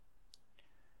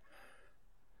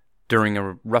During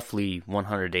a roughly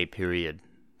 100-day period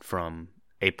from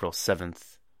April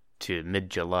 7th to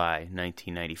mid-July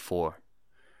 1994,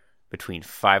 between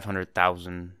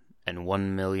 500,000 and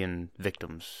 1 million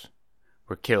victims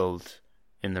were killed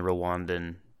in the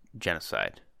Rwandan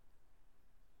genocide.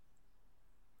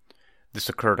 This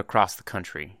occurred across the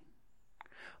country,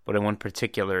 but in one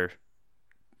particular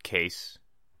case,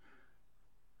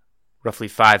 roughly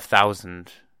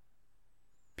 5,000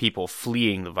 people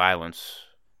fleeing the violence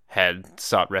had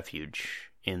sought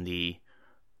refuge in the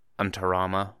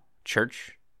Antarama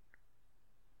church,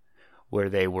 where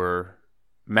they were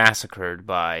massacred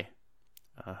by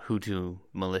Hutu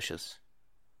militias.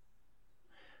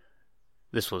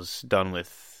 This was done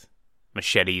with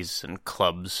machetes and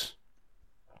clubs,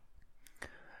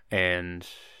 and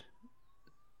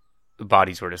the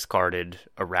bodies were discarded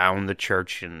around the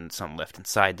church and some left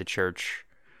inside the church,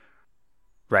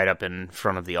 right up in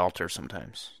front of the altar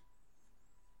sometimes.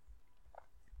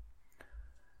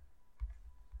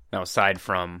 Now, aside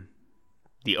from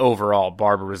the overall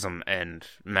barbarism and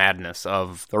madness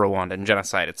of the Rwandan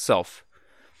genocide itself,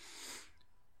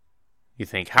 you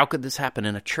think, how could this happen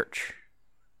in a church?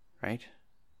 Right?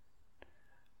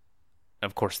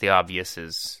 Of course, the obvious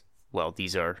is, well,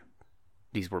 these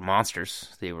were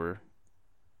monsters. They were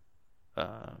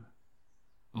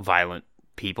violent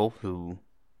people who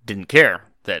didn't care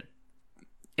that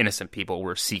innocent people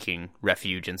were seeking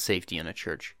refuge and safety in a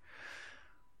church.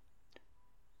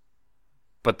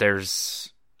 But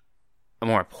there's a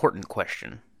more important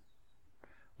question,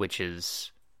 which is,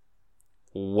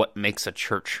 what makes a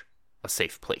church a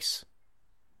safe place?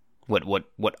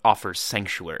 What offers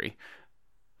sanctuary,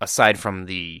 aside from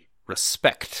the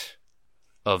respect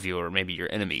of maybe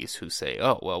your enemies who say,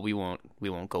 oh, well, we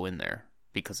won't go in there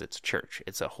because it's a church,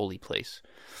 it's a holy place.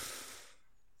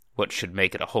 What should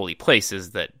make it a holy place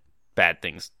is that bad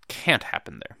things can't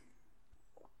happen there.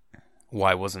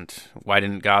 Why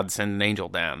didn't God send an angel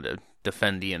down to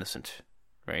defend the innocent,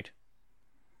 right?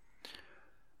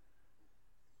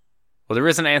 Well, there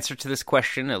is an answer to this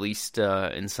question, at least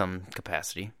in some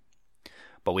capacity.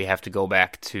 But we have to go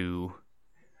back to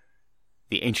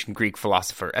the ancient Greek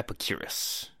philosopher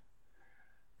Epicurus,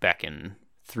 back in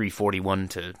 341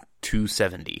 to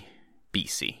 270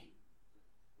 BC.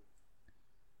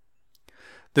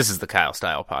 This is the Kyle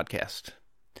Style Podcast.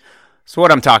 So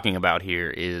what I'm talking about here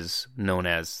is known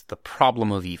as the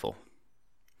problem of evil.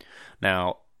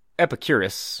 Now,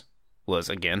 Epicurus was,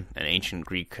 again, an ancient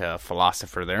Greek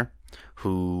philosopher there,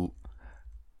 who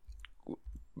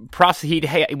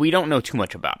we don't know too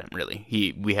much about him,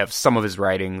 really. We have some of his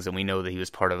writings, and we know that he was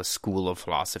part of a school of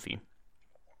philosophy.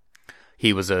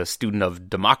 He was a student of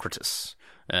Democritus,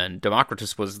 and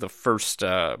Democritus was the first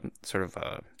a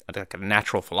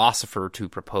natural philosopher to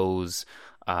propose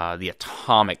the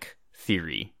atomic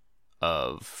theory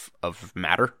of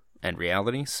matter and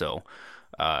reality. So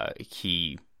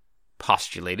he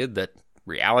postulated that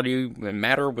reality and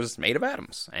matter was made of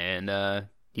atoms, and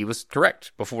he was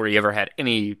correct before he ever had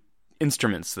any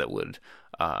instruments that would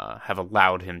have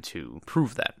allowed him to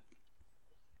prove that.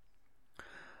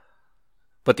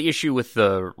 But the issue with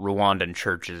the Rwandan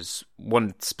church is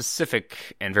one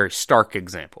specific and very stark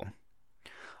example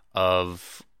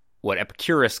of what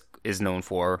Epicurus is known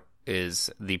for is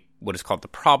what is called the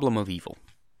problem of evil.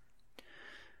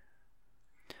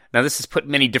 Now, this is put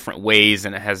many different ways,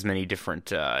 and it has many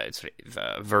different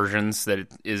versions that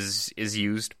it is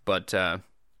used, but the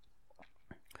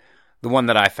one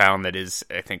that I found that is,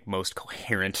 I think, most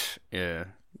coherent,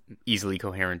 easily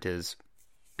coherent is,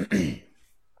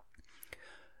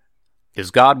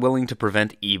 is God willing to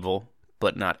prevent evil,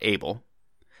 but not able?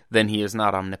 Then he is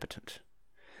not omnipotent.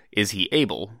 Is he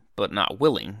able, but not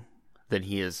willing? Then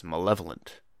he is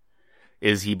malevolent.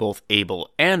 Is he both able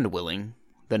and willing?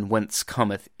 Then whence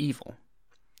cometh evil?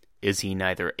 Is he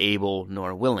neither able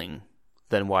nor willing?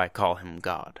 Then why call him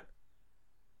God?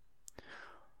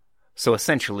 So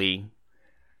essentially,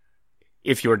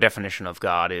 if your definition of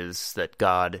God is that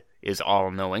God is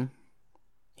all-knowing,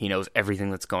 he knows everything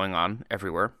that's going on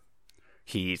everywhere,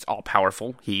 he's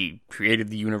all-powerful, he created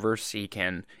the universe, he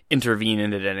can intervene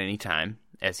in it at any time,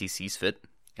 as he sees fit,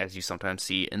 as you sometimes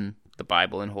see in the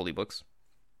Bible and holy books.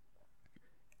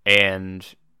 And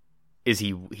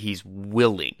he's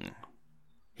willing.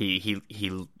 He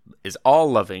is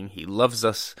all-loving, he loves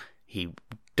us, he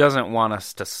doesn't want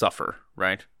us to suffer,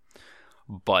 right?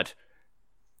 But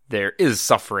there is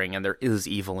suffering and there is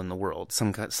evil in the world.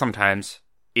 Sometimes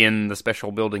in the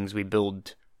special buildings we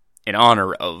build in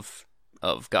honor of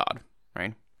God,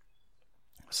 right?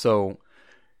 So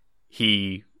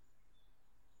if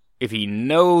he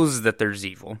knows that there's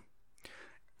evil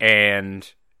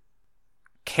and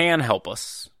can help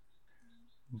us,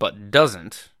 but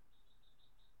doesn't,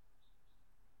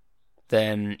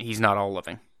 then he's not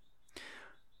all-loving.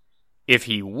 If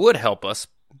he would help us,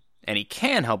 and he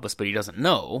can help us, but he doesn't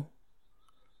know,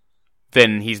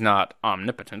 then he's not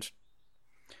omnipotent.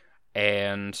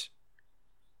 And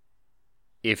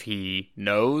if he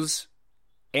knows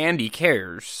and he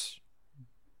cares,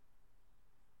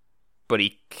 but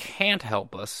he can't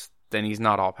help us, then he's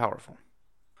not all-powerful.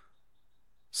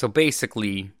 So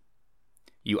basically,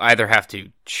 you either have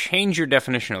to change your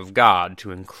definition of God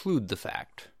to include the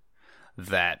fact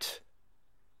that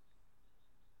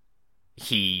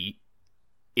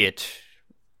it,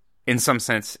 in some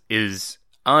sense, is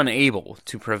unable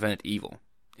to prevent evil.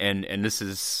 And this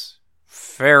is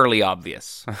fairly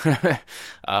obvious.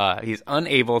 He's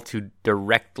unable to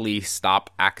directly stop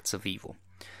acts of evil.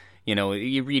 You know,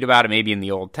 you read about it maybe in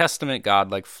the Old Testament,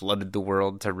 God flooded the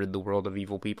world to rid the world of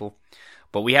evil people.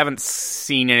 But we haven't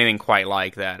seen anything quite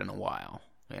like that in a while.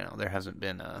 You know, there hasn't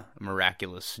been a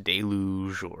miraculous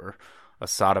deluge or a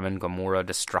Sodom and Gomorrah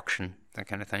destruction, that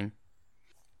kind of thing.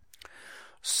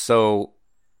 So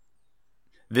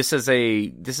this is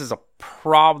the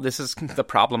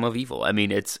problem of evil. I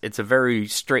mean, it's a very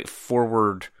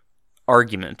straightforward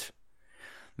argument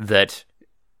that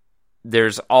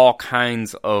there's all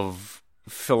kinds of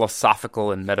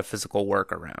philosophical and metaphysical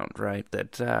work around, right?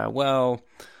 That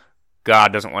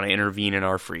God doesn't want to intervene in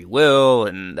our free will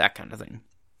and that kind of thing.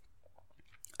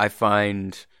 I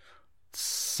find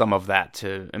some of that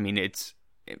it's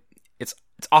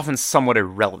often somewhat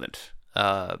irrelevant,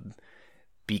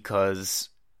 because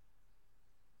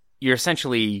you're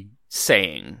essentially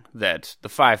saying that the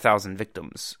 5,000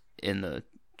 victims in the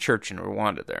church in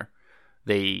Rwanda there,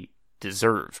 they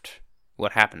deserved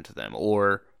what happened to them,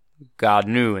 or God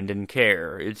knew and didn't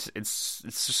care. It's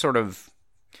sort of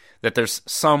that there's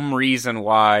some reason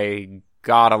why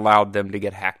God allowed them to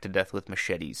get hacked to death with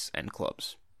machetes and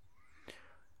clubs.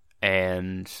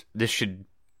 And this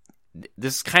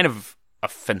is kind of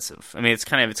offensive. I mean, it's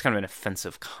kind of an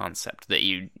offensive concept that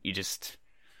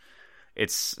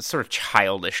it's sort of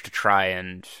childish to try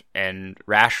and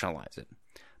rationalize it.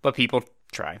 But people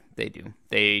try. They do.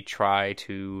 They try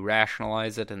to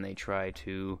rationalize it, and they try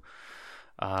to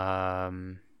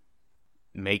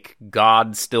make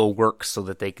God still work so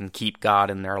that they can keep God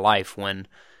in their life, when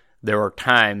there are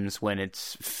times when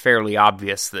it's fairly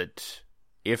obvious that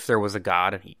if there was a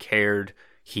God and he cared,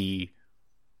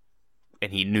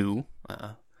 and he knew,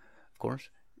 of course,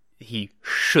 he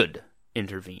should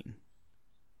intervene.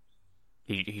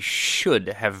 He should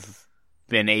have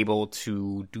been able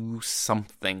to do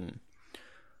something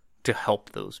to help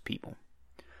those people.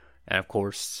 And of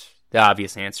course, the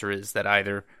obvious answer is that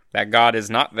either that God is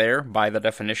not there by the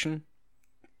definition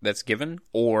that's given,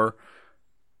 or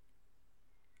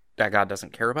that God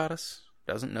doesn't care about us,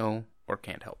 doesn't know, or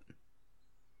can't help.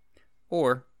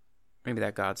 Or maybe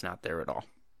that God's not there at all.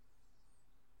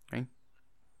 Right?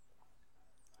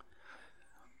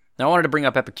 Now I wanted to bring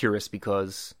up Epicurus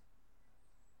because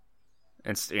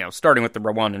it's, starting with the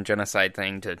Rwandan genocide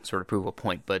thing to sort of prove a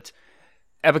point, but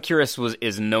Epicurus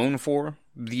is known for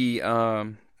the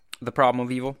problem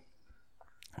of evil,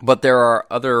 but there are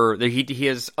he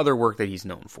has other work that he's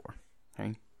known for.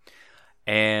 Okay?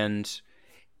 And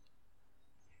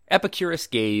Epicurus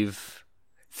gave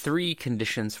 3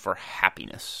 conditions for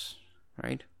happiness,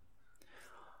 right?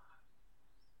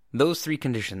 Those 3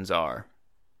 conditions are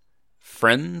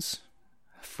friends,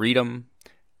 freedom,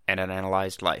 and an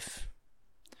analyzed life.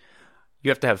 You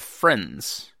have to have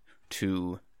friends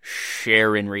to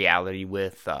share in reality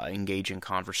with, engage in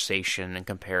conversation and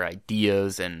compare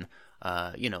ideas, and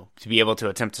to be able to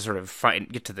attempt to sort of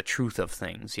get to the truth of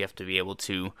things. You have to be able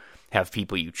to have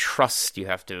people you trust. You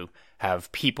have to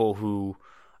have people who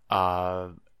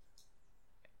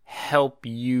help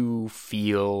you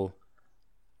feel,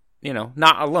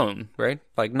 not alone, right?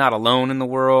 Like, not alone in the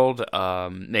world.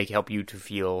 They help you to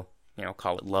feel,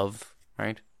 call it love,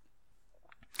 right?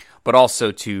 But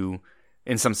also to,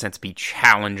 in some sense, be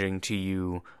challenging to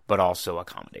you, but also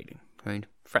accommodating, right?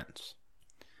 Friends.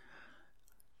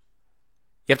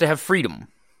 You have to have freedom,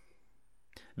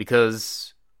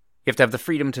 because you have to have the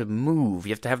freedom to move.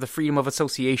 You have to have the freedom of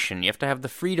association. You have to have the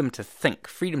freedom to think,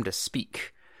 freedom to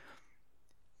speak,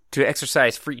 to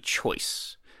exercise free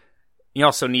choice. You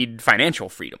also need financial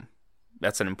freedom.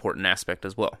 That's an important aspect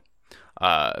as well.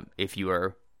 If you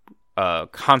are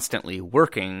constantly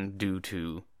working due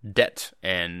to debt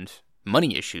and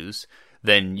money issues,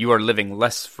 then you are living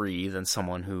less free than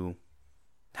someone who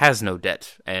has no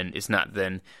debt and is not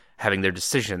then having their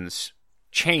decisions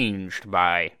changed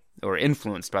by or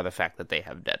influenced by the fact that they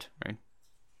have debt, right?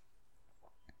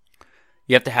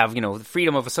 You have to have, the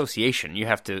freedom of association. You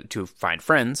have to find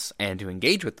friends and to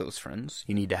engage with those friends.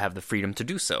 You need to have the freedom to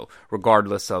do so,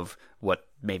 regardless of what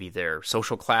maybe their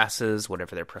social classes,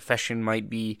 whatever their profession might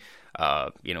be,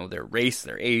 their race,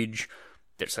 their age,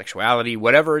 their sexuality,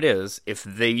 whatever it is. If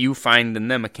you find in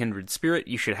them a kindred spirit,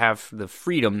 you should have the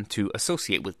freedom to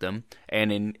associate with them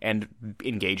and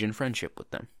engage in friendship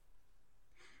with them.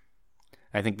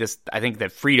 I think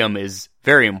that freedom is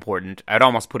very important. I'd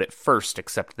almost put it first,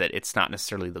 except that it's not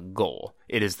necessarily the goal.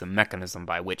 It is the mechanism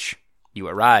by which you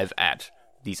arrive at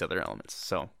these other elements.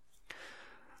 So,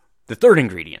 the third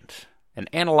ingredient, an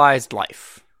analyzed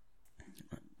life.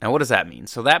 Now, what does that mean?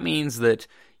 So that means that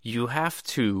you have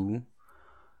to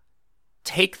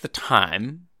take the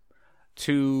time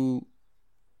to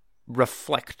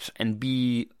reflect and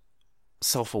be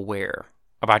self-aware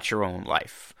about your own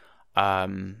life.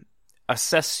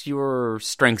 Assess your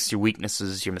strengths, your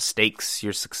weaknesses, your mistakes,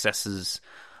 your successes.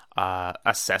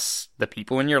 Assess the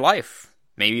people in your life.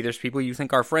 Maybe there's people you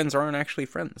think are friends aren't actually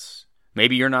friends.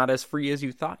 Maybe you're not as free as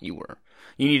you thought you were.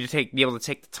 You need to be able to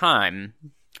take the time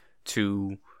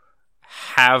to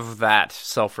have that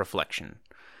self-reflection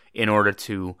in order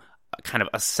to kind of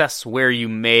assess where you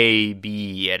may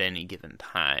be at any given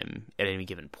time, at any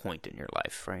given point in your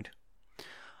life, right?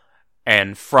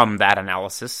 And from that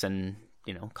analysis and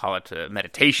call it a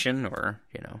meditation or,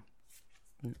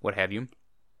 what have you.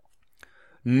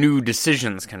 New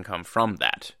decisions can come from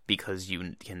that because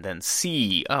you can then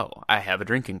see, oh, I have a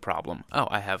drinking problem. Oh,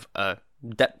 I have a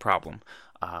debt problem.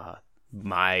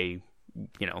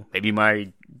 Maybe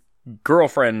my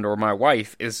girlfriend or my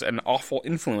wife is an awful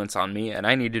influence on me and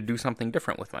I need to do something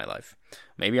different with my life.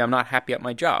 Maybe I'm not happy at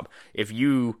my job. If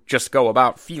you just go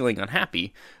about feeling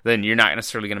unhappy, then you're not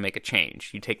necessarily going to make a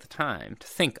change. You take the time to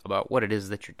think about what it is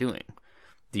that you're doing.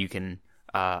 You can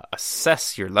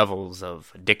assess your levels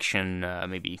of addiction,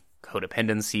 maybe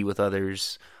codependency with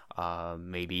others,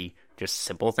 maybe just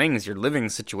simple things, your living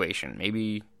situation.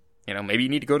 Maybe you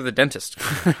need to go to the dentist,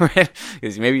 right?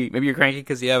 Because maybe you're cranky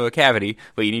because you have a cavity,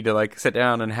 but you need to sit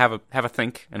down and have a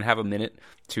think and have a minute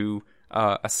to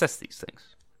assess these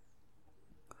things.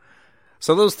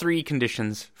 So those three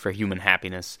conditions for human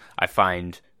happiness, I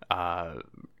find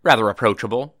rather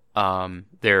approachable.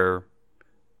 They're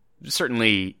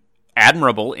certainly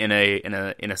admirable in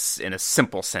a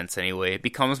simple sense anyway. It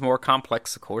becomes more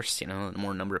complex, of course, the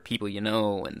more number of people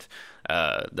and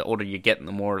the older you get and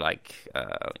the more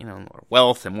more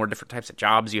wealth and more different types of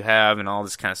jobs you have and all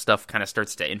this kind of stuff kind of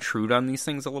starts to intrude on these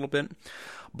things a little bit.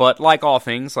 But like all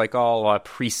things, like all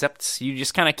precepts, you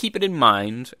just kind of keep it in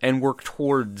mind and work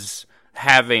towards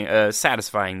having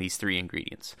satisfying these three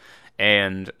ingredients.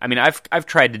 And I mean, I've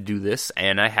tried to do this,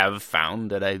 and I have found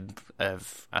that I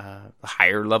have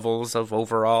higher levels of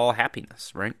overall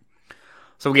happiness, right?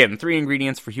 So again, three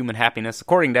ingredients for human happiness,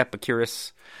 according to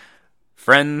Epicurus: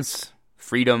 friends,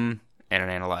 freedom, and an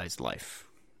analyzed life.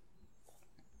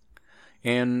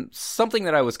 And something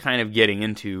that I was kind of getting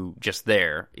into just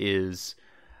there is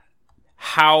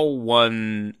how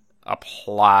one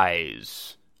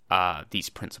applies these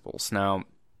principles. Now,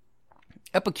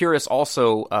 Epicurus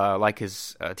also, like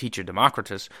his teacher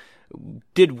Democritus,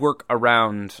 did work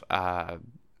around,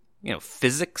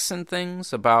 physics and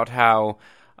things about how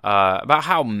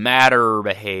matter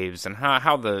behaves and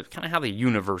how the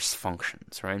universe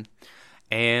functions, right?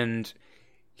 And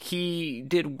he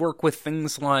did work with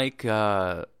things like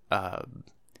the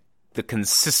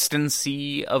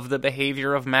consistency of the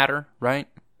behavior of matter, right?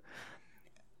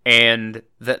 And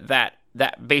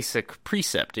that basic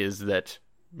precept is that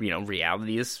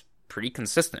reality is pretty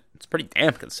consistent. It's pretty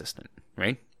damn consistent,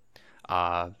 right?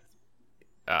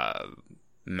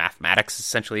 Mathematics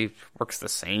essentially works the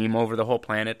same over the whole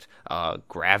planet.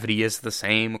 Gravity is the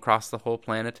same across the whole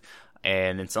planet.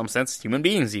 And in some sense, human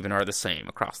beings even are the same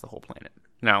across the whole planet.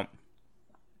 Now,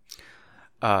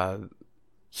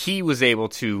 he was able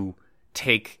to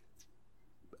take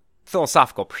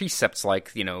philosophical precepts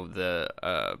like,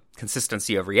 the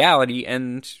consistency of reality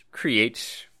and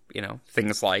create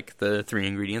things like the three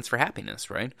ingredients for happiness,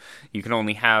 right? You can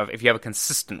only have, if you have a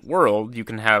consistent world, you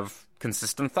can have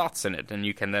consistent thoughts in it, and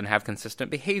you can then have consistent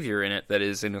behavior in it that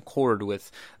is in accord with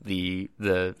the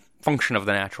function of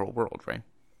the natural world, right?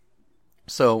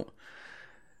 So,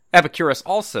 Epicurus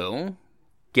also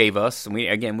gave us, and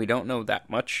we don't know that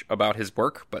much about his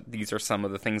work, but these are some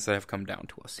of the things that have come down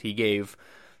to us. He gave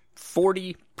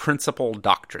 40 principal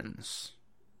doctrines,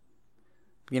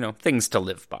 things to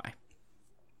live by.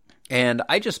 And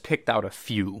I just picked out a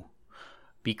few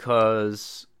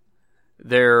because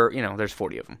there's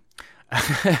 40 of them.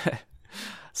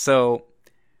 So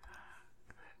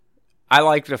I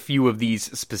liked a few of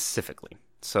these specifically.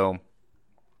 So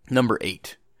Number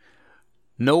 8.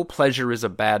 No pleasure is a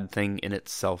bad thing in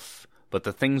itself, but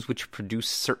the things which produce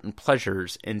certain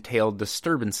pleasures entail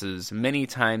disturbances many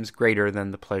times greater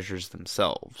than the pleasures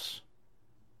themselves.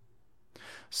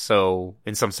 So,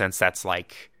 in some sense, that's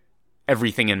like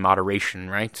everything in moderation,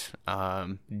 right?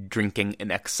 Drinking in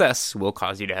excess will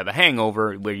cause you to have a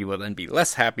hangover, where you will then be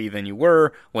less happy than you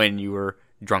were when you were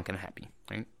drunk and happy,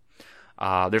 right?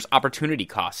 There's opportunity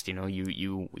cost. You know,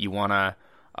 you wanna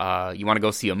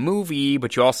go see a movie,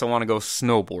 but you also want to go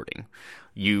snowboarding.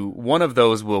 One of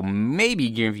those will maybe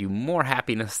give you more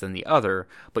happiness than the other,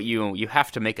 but you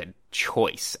have to make a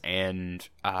choice. And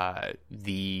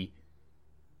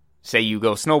say you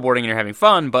go snowboarding and you're having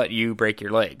fun, but you break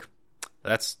your leg.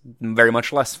 That's very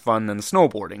much less fun than the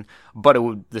snowboarding, but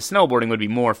the snowboarding would be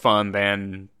more fun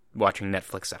than watching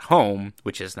Netflix at home,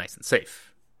 which is nice and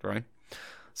safe, right?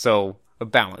 So a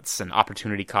balance and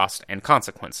opportunity cost and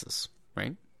consequences,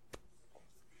 right?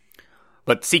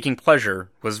 But seeking pleasure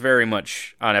was very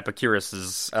much on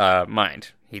Epicurus's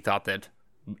mind. He thought that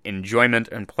enjoyment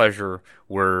and pleasure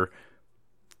were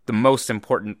the most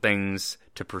important things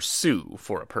to pursue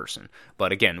for a person,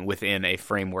 but again, within a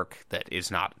framework that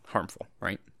is not harmful,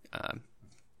 right?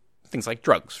 Things like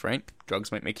drugs, right?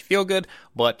 Drugs might make you feel good,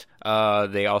 but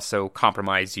they also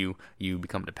compromise you. You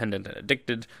become dependent and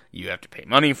addicted. You have to pay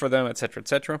money for them, etc.,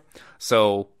 etc.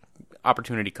 So,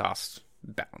 opportunity cost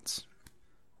balance.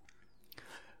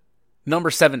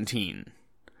 Number 17.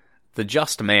 The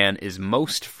just man is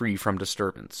most free from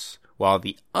disturbance, while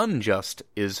the unjust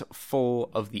is full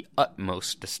of the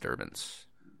utmost disturbance.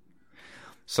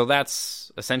 So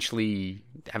that's essentially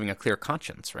having a clear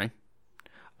conscience, right?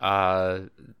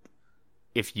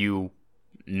 If you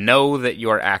know that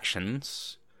your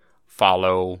actions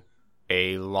follow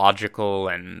a logical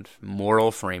and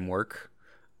moral framework,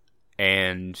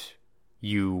 and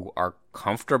you are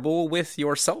comfortable with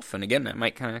yourself, and again, that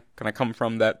might kind of come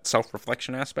from that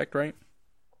self-reflection aspect, right?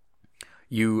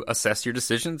 You assess your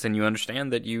decisions, and you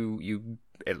understand that you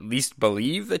at least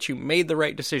believe that you made the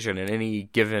right decision in any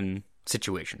given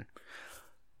situation.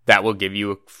 That will give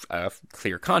you a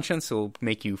clear conscience. It will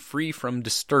make you free from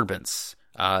disturbance,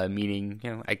 meaning,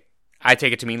 I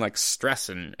take it to mean like stress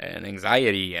and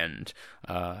anxiety and,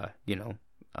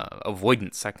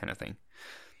 avoidance, that kind of thing.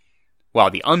 While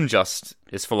the unjust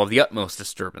is full of the utmost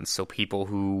disturbance, so people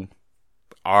who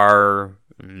are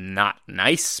not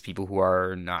nice, people who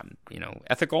are not,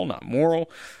 ethical, not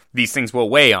moral, these things will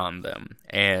weigh on them,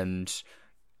 and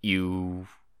you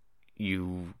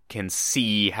can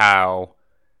see how,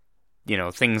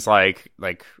 things like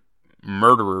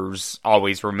murderers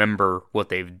always remember what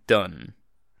they've done,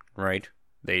 right?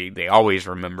 They always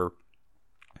remember,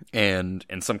 and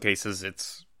in some cases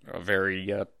it's a very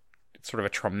sort of a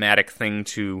traumatic thing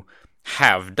to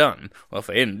have done. Well, if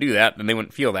they didn't do that, then they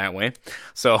wouldn't feel that way.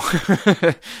 So,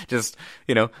 just,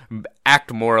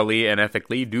 act morally and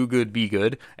ethically, do good, be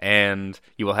good, and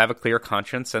you will have a clear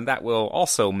conscience, and that will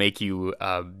also make you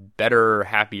a better,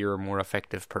 happier, more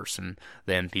effective person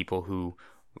than people who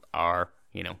are,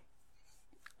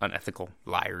 unethical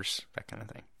liars, that kind of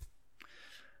thing.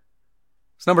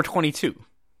 So number 22.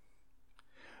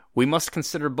 We must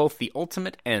consider both the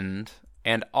ultimate end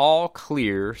and all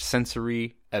clear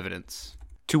sensory evidence,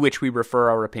 to which we refer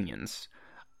our opinions,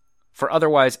 for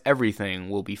otherwise everything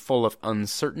will be full of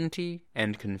uncertainty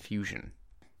and confusion.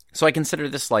 So I consider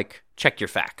this like check your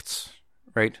facts,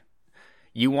 right?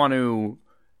 You want to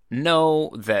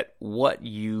know that what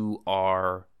you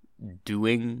are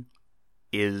doing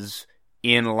is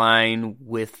in line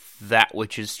with that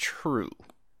which is true,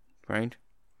 right?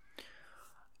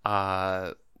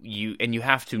 You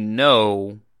have to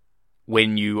know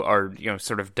when you are,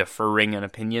 sort of deferring an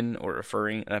opinion or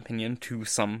referring an opinion to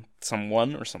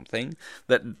someone or something,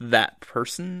 that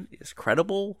person is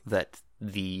credible, that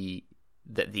the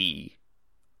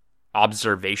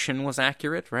observation was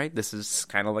accurate, right? This is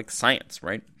kind of like science,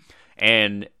 right?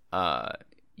 And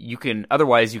you can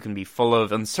be full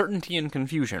of uncertainty and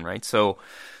confusion, right? So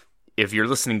if you're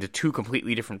listening to two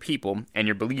completely different people and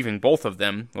you're believing both of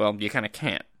them, well, you kind of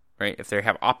can't. Right? If they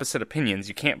have opposite opinions,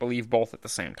 you can't believe both at the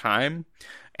same time.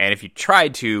 And if you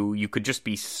tried to, you could just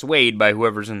be swayed by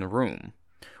whoever's in the room.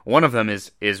 One of them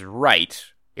is right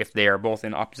if they are both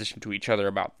in opposition to each other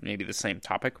about maybe the same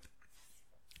topic.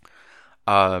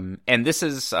 And this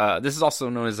is also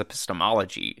known as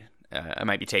epistemology. I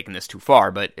might be taking this too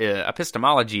far, but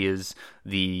epistemology is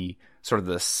the sort of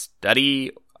the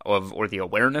study of, or the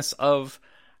awareness of,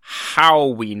 how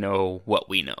we know what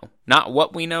we know. Not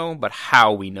what we know, but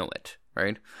how we know it,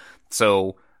 right?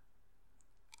 So,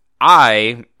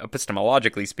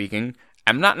 epistemologically speaking,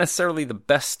 I'm not necessarily the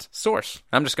best source.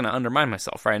 I'm just going to undermine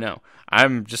myself right now.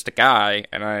 I'm just a guy,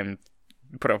 and I'm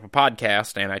put up a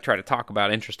podcast, and I try to talk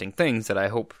about interesting things that I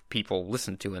hope people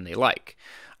listen to and they like.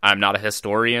 I'm not a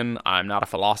historian. I'm not a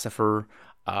philosopher,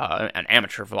 an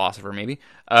amateur philosopher maybe.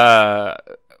 They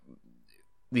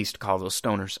used to call those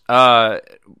stoners. But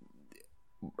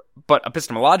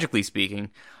epistemologically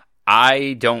speaking,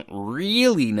 I don't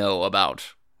really know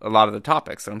about a lot of the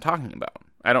topics that I'm talking about.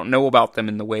 I don't know about them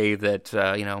in the way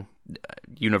that,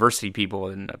 university people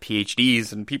and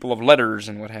PhDs and people of letters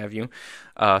and what have you,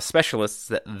 specialists,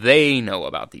 that they know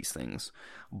about these things.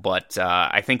 But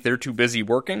I think they're too busy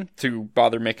working to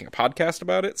bother making a podcast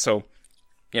about it. So,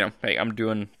 hey, I'm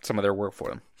doing some of their work for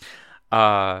them.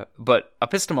 But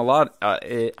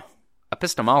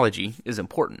epistemology is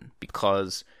important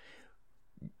because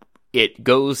it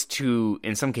goes to,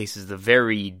 in some cases, the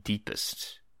very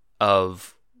deepest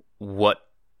of what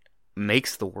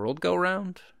makes the world go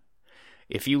round.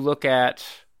 If you look at,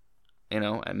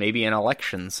 maybe an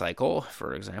election cycle,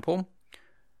 for example,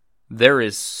 there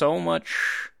is so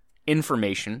much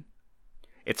information,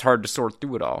 it's hard to sort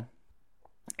through it all.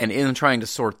 And in trying to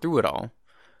sort through it all,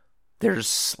 there's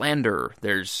slander,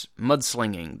 there's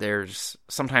mudslinging, there's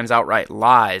sometimes outright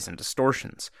lies and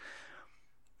distortions.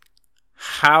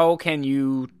 How can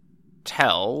you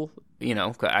tell,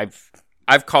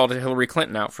 I've called Hillary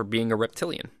Clinton out for being a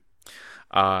reptilian.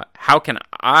 How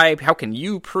can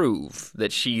you prove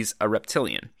that she's a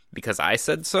reptilian? Because I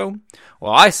said so?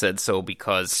 Well, I said so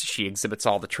because she exhibits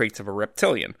all the traits of a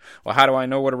reptilian. Well, how do I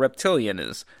know what a reptilian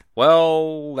is?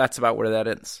 Well, that's about where that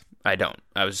ends. I don't.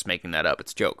 I was just making that up.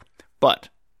 It's a joke. But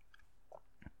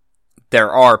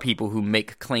there are people who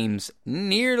make claims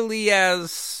nearly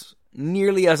as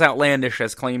outlandish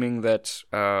as claiming that,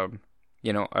 a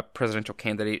presidential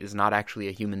candidate is not actually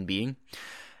a human being.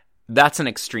 That's an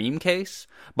extreme case,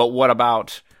 but what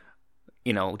about,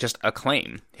 just a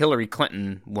claim? Hillary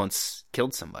Clinton once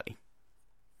killed somebody.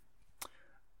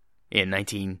 In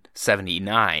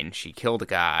 1979, she killed a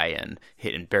guy and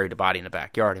hit and buried a body in the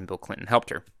backyard, and Bill Clinton helped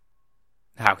her.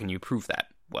 How can you prove that?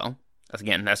 Well,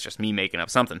 again, that's just me making up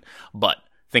something. But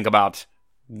think about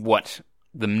what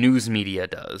the news media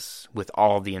does with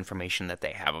all the information that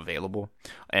they have available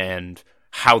and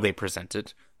how they present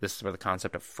it. This is where the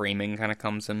concept of framing kind of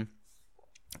comes in.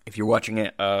 If you're watching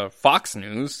it, Fox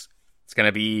News, it's going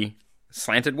to be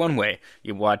slanted one way.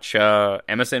 You watch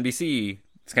MSNBC,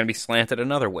 it's going to be slanted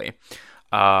another way.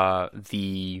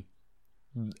 The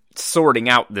sorting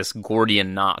out this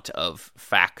Gordian knot of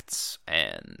facts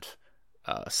and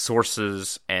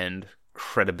sources and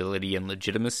credibility and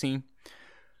legitimacy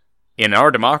in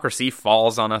our democracy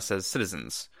falls on us as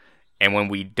citizens. And when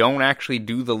we don't actually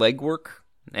do the legwork,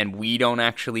 and we don't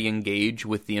actually engage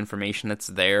with the information that's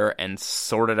there and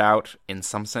sort it out in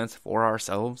some sense for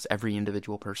ourselves, every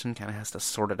individual person kind of has to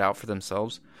sort it out for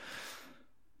themselves,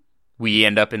 we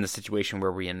end up in the situation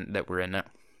where we're in now,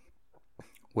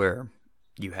 where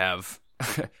you have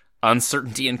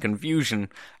uncertainty and confusion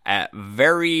at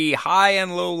very high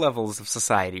and low levels of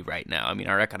society right now. I mean,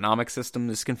 our economic system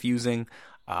is confusing.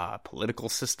 Political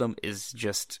system is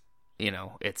just,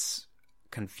 it's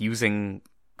confusing,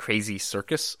 crazy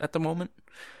circus at the moment.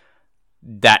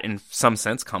 That in some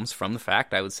sense comes from the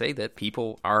fact, I would say, that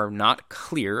people are not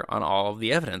clear on all of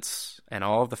the evidence and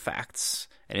all of the facts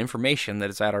and information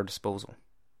that is at our disposal.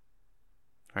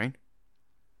 Right?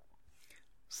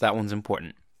 So that one's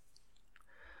important.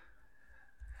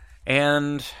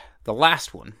 And the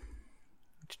last one,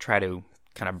 to try to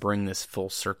kind of bring this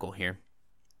full circle here.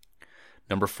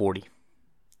 Number 40.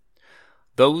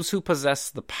 Those who possess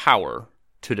the power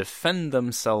to defend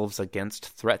themselves against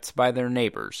threats by their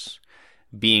neighbors,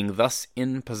 being thus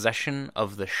in possession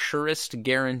of the surest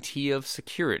guarantee of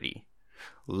security,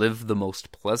 live the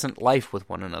most pleasant life with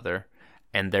one another,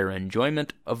 and their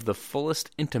enjoyment of the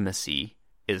fullest intimacy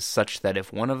is such that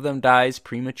if one of them dies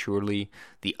prematurely,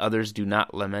 the others do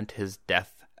not lament his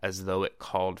death as though it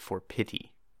called for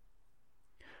pity.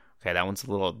 Okay, that one's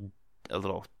a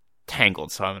little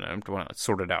tangled, so I'm going to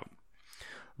sort it out.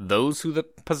 Those who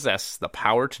possess the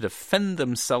power to defend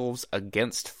themselves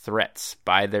against threats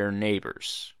by their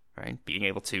neighbors, right? Being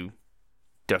able to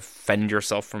defend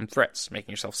yourself from threats,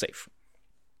 making yourself safe.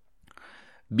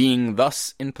 Being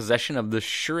thus in possession of the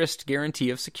surest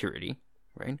guarantee of security,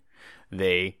 right?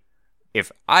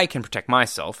 If I can protect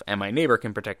myself and my neighbor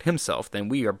can protect himself, then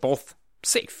we are both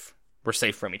safe. We're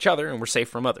safe from each other and we're safe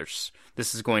from others.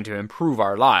 This is going to improve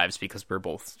our lives because we're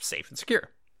both safe and secure.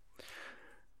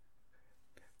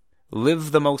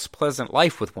 Live the most pleasant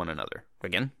life with one another.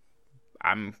 Again,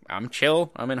 I'm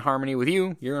chill. I'm in harmony with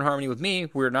you. You're in harmony with me.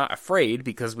 We're not afraid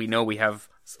because we know we have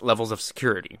levels of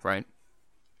security, right?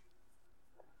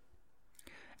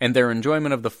 And their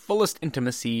enjoyment of the fullest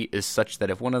intimacy is such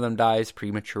that if one of them dies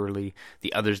prematurely,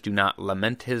 the others do not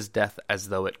lament his death as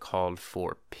though it called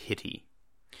for pity.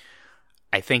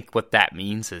 I think what that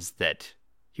means is that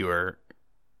you're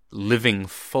living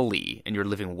fully and you're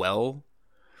living well,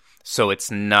 so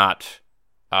it's not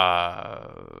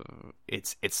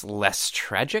it's less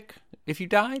tragic if you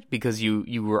died, because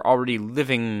you were already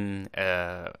living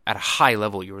at a high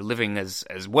level. You were living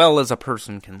as well as a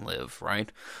person can live,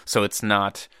 right? So it's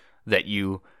not that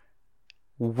you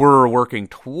were working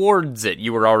towards it.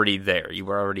 You were already there. You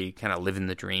were already kind of living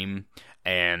the dream,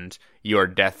 and your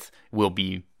death will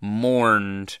be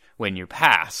mourned when you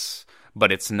pass,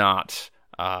 but it's not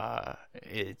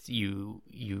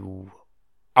you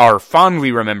are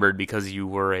fondly remembered because you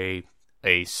were a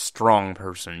strong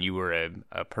person. You were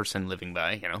a person living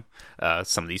by,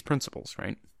 some of these principles,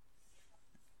 right?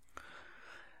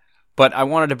 But I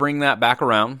wanted to bring that back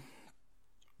around.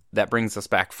 That brings us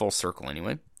back full circle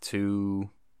anyway to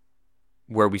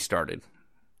where we started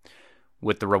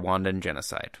with the Rwandan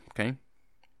genocide, okay?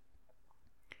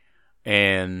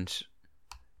 And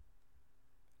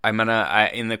in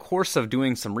the course of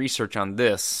doing some research on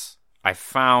this, I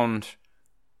found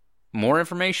more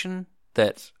information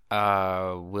that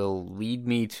will lead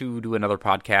me to do another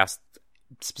podcast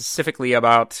specifically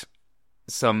about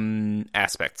some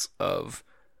aspects of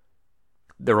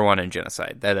the Rwandan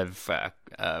genocide that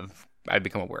I've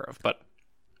become aware of. But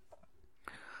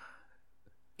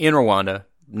in Rwanda,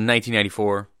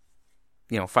 1994,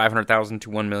 500,000 to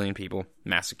 1 million people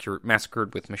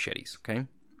massacred with machetes, okay?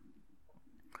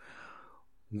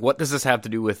 What does this have to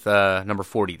do with number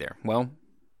 40 there? Well,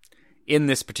 in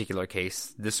this particular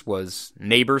case, this was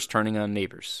neighbors turning on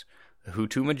neighbors. The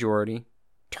Hutu majority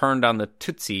turned on the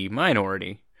Tutsi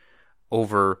minority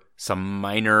over some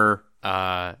minor,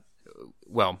 there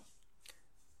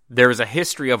is a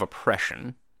history of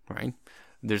oppression, right?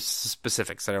 There's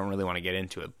specifics. I don't really want to get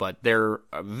into it, but there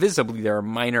are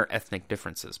minor ethnic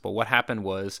differences. But what happened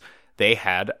was they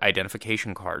had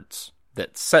identification cards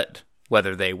that said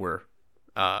whether they were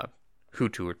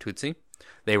Hutu or Tutsi.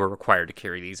 They were required to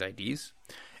carry these IDs,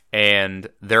 and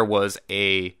there was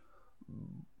a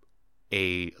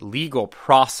legal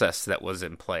process that was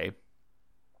in play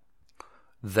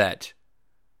that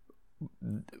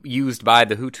used by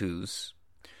the Hutus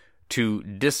to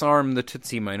disarm the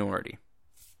Tutsi minority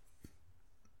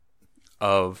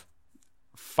of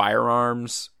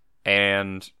firearms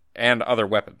and other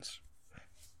weapons.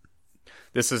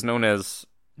 This is known as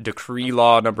Decree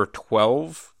Law number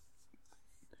 12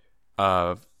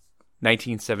 of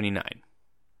 1979.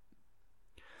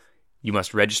 You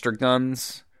must register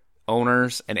guns,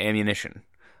 owners, and ammunition.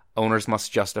 Owners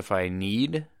must justify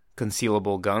need.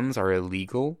 Concealable guns are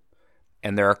illegal,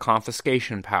 and there are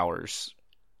confiscation powers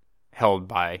held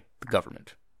by the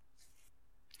government.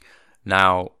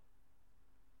 Now,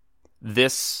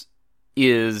 this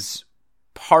is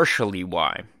partially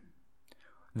why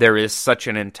there is such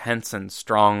an intense and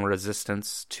strong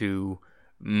resistance to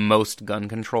most gun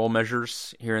control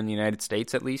measures here in the United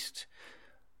States, at least,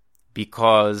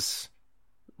 because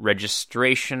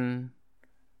registration,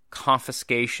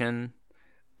 confiscation,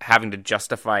 having to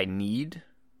justify need,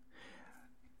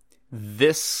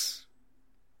 these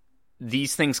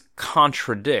things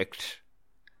contradict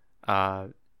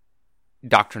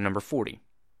doctrine number 40,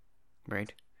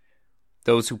 right?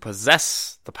 Those who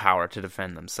possess the power to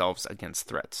defend themselves against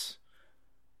threats.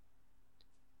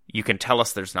 You can tell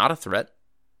us there's not a threat.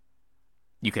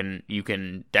 You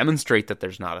can demonstrate that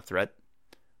there's not a threat,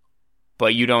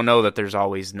 but you don't know that there's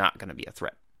always not going to be a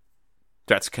threat.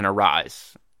 Threats can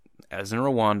arise, as in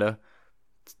Rwanda,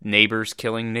 neighbors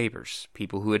killing neighbors,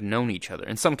 people who had known each other.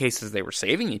 In some cases, they were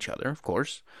saving each other, of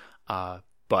course,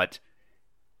 but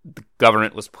the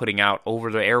government was putting out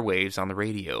over the airwaves on the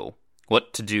radio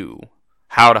what to do,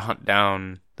 how to hunt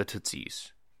down the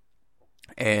Tutsis,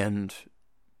 and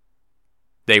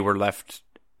they were left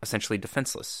essentially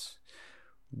defenseless.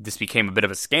 This became a bit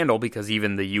of a scandal because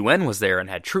even the UN was there and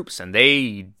had troops, and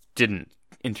they didn't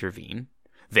intervene.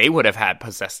 They would have had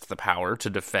possessed the power to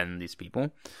defend these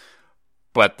people,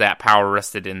 but that power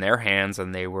rested in their hands,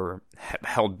 and they were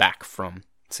held back from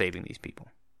saving these people.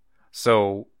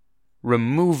 So,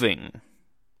 removing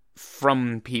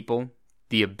from people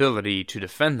the ability to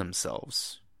defend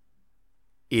themselves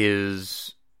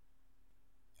is,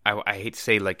 I hate to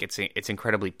say, like, it's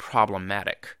incredibly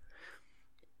problematic.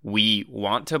 We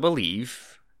want to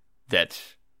believe that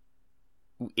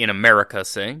in America,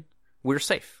 say, we're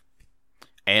safe.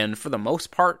 And for the most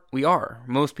part, we are.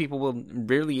 Most people will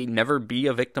really never be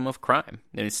a victim of crime.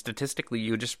 And statistically,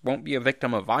 you just won't be a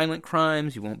victim of violent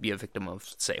crimes. You won't be a victim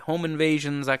of, say, home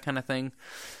invasions, that kind of thing.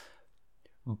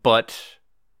 But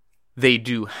they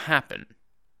do happen.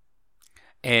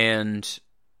 And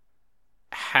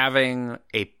having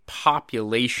a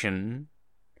population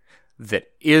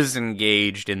that is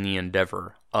engaged in the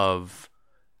endeavor of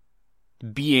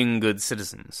being good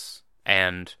citizens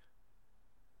and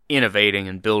innovating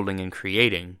and building and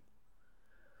creating,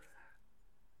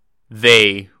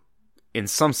 they, in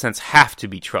some sense, have to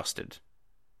be trusted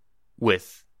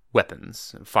with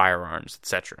weapons and firearms,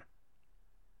 etc.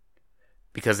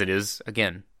 Because it is,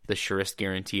 again, the surest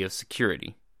guarantee of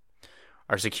security.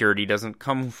 Our security doesn't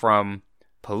come from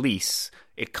police.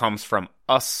 It comes from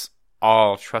us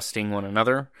all trusting one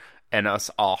another and us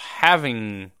all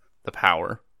having the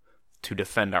power to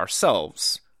defend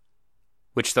ourselves,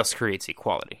 which thus creates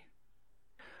equality.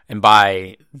 And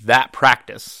by that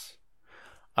practice,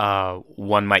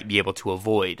 one might be able to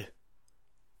avoid,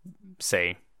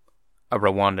 say, a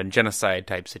Rwandan genocide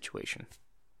type situation.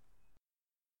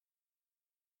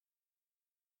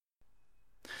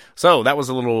 So that was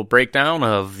a little breakdown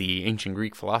of the ancient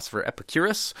Greek philosopher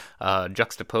Epicurus,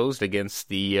 juxtaposed against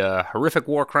the horrific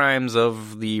war crimes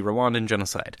of the Rwandan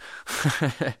genocide.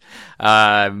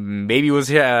 Maybe was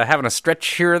having a stretch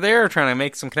here or there, trying to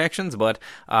make some connections, but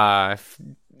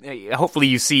hopefully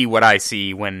you see what I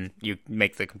see when you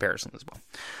make the comparison as well.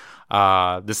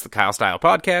 This is the Kyle Style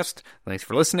Podcast. Thanks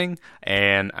for listening.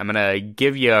 And I'm going to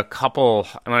give you I'm going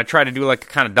to try to do like a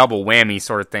kind of double whammy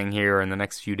sort of thing here in the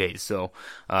next few days. So,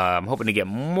 I'm hoping to get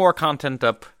more content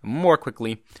up more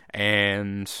quickly.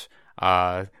 And,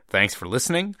 thanks for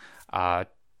listening.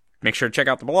 Make sure to check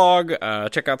out the blog,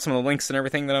 check out some of the links and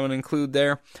everything that I'm going to include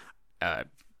there.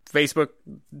 Facebook,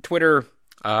 Twitter.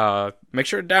 Make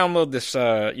sure to download this.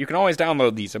 You can always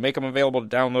download these. I make them available to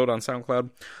download on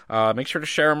SoundCloud. Make sure to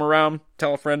share them around,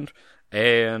 tell a friend,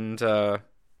 and we'll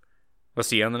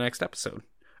see you on the next episode.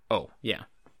 Oh, yeah.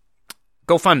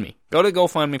 GoFundMe. Go to the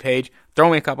GoFundMe page. Throw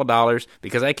me a couple dollars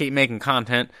because I keep making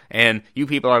content, and you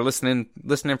people are listening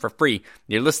for free.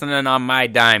 You're listening on my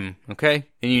dime, okay?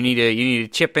 And you need to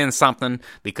chip in something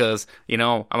because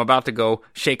I'm about to go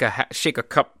shake a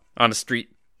cup on the street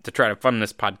to try to fund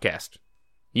this podcast.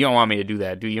 You don't want me to do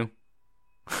that, do you?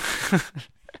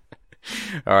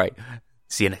 All right.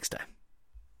 See you next time.